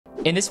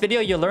In this video,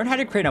 you'll learn how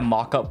to create a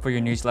mockup for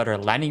your newsletter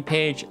landing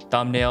page,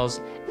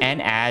 thumbnails,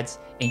 and ads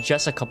in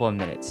just a couple of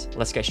minutes.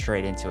 Let's get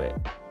straight into it.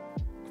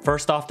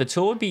 First off, the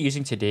tool we'll be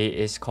using today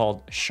is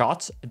called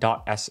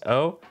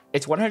Shots.so.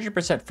 It's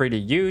 100% free to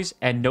use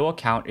and no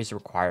account is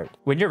required.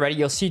 When you're ready,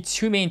 you'll see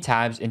two main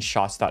tabs in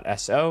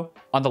Shots.so.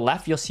 On the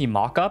left, you'll see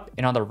Mockup,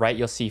 and on the right,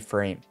 you'll see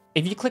Frame.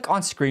 If you click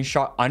on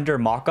Screenshot under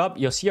Mockup,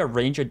 you'll see a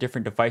range of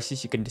different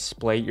devices you can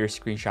display your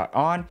screenshot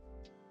on.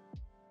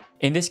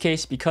 In this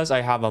case, because I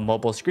have a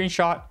mobile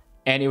screenshot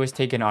and it was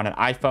taken on an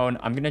iPhone,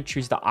 I'm going to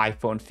choose the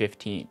iPhone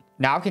 15.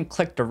 Now I can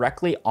click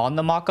directly on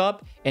the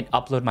mockup and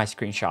upload my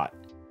screenshot.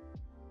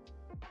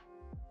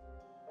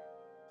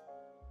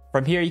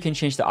 From here, you can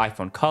change the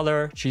iPhone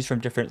color, choose from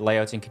different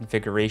layouts and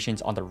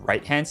configurations on the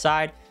right-hand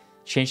side,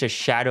 change the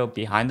shadow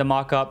behind the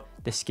mockup,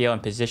 the scale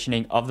and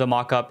positioning of the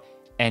mockup,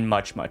 and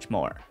much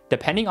more.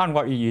 Depending on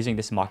what you're using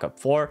this mockup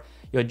for,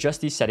 you'll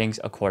adjust these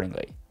settings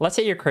accordingly. Let's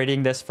say you're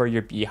creating this for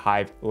your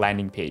beehiiv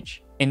landing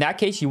page. In that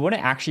case, you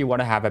wouldn't actually want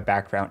to have a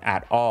background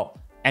at all,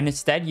 and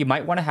instead you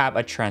might want to have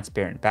a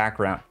transparent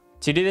background.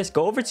 To do this,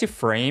 go over to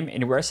Frame,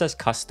 and where it says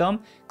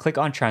Custom, click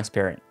on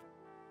Transparent.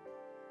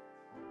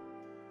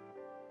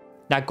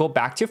 Now go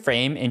back to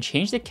Frame and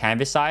change the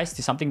canvas size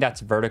to something that's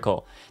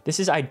vertical.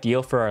 This is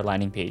ideal for our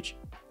landing page.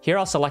 Here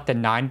I'll select the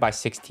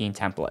 9:16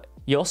 template.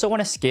 You also want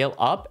to scale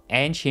up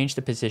and change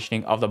the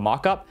positioning of the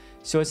mockup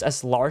so it's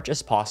as large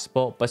as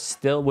possible but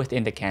still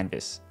within the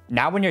canvas.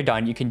 Now when you're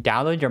done, you can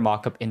download your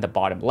mockup in the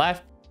bottom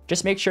left.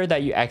 Just make sure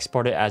that you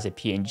export it as a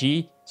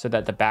PNG so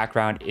that the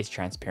background is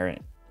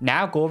transparent.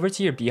 Now go over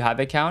to your beehiiv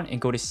account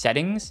and go to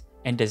Settings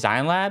and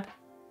Design Lab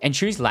and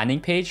choose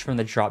Landing Page from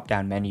the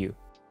drop-down menu.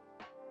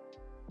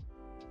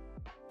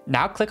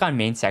 Now click on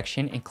Main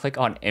section and click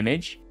on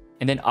Image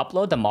and then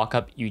upload the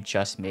mockup you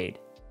just made.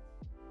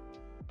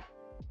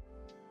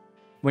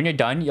 When you're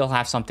done, you'll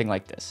have something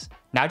like this.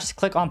 Now just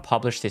click on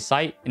Publish to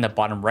Site in the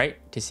bottom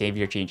right to save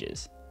your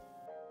changes.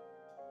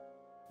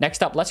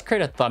 Next up, let's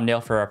create a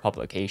thumbnail for our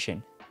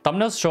publication.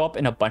 Thumbnails show up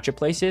in a bunch of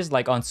places,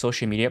 like on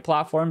social media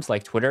platforms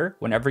like Twitter,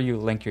 whenever you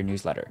link your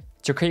newsletter.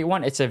 To create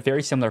one, it's a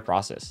very similar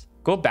process.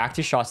 Go back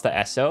to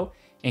Shots.so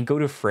and go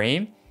to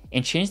Frame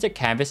and change the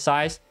canvas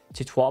size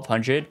to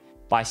 1200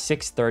 by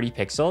 630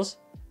 pixels,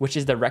 which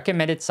is the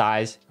recommended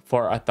size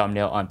for a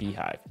thumbnail on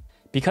beehiiv.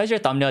 Because your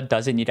thumbnail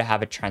doesn't need to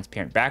have a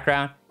transparent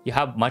background, you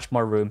have much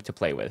more room to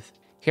play with.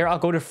 Here I'll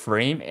go to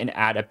Frame and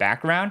add a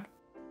background.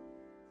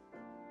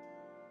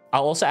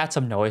 I'll also add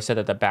some noise so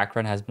that the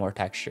background has more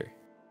texture.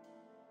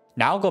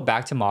 Now I'll go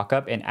back to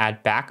Mockup and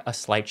add back a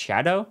slight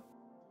shadow.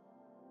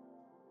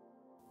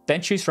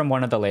 Then choose from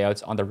one of the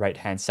layouts on the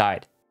right-hand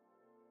side.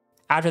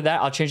 After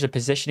that, I'll change the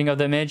positioning of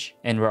the image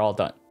and we're all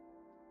done.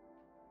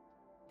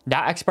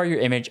 Now export your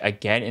image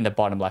again in the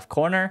bottom left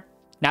corner.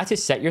 Now to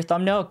set your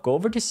thumbnail, go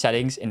over to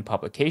Settings in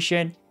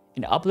Publication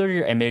and upload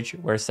your image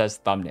where it says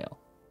Thumbnail.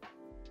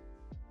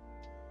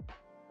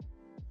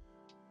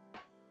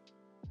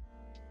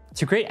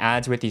 To create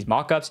ads with these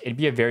mockups, it'd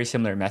be a very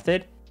similar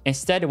method.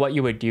 Instead, what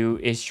you would do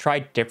is try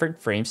different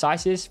frame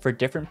sizes for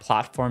different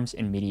platforms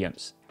and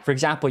mediums. For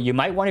example, you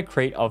might want to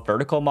create a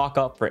vertical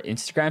mockup for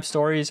Instagram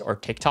stories or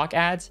TikTok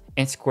ads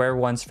and square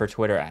ones for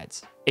Twitter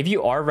ads. If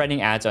you are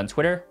running ads on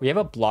Twitter, we have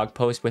a blog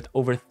post with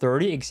over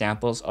 30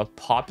 examples of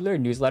popular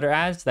newsletter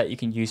ads that you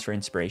can use for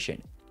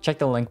inspiration. Check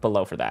the link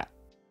below for that.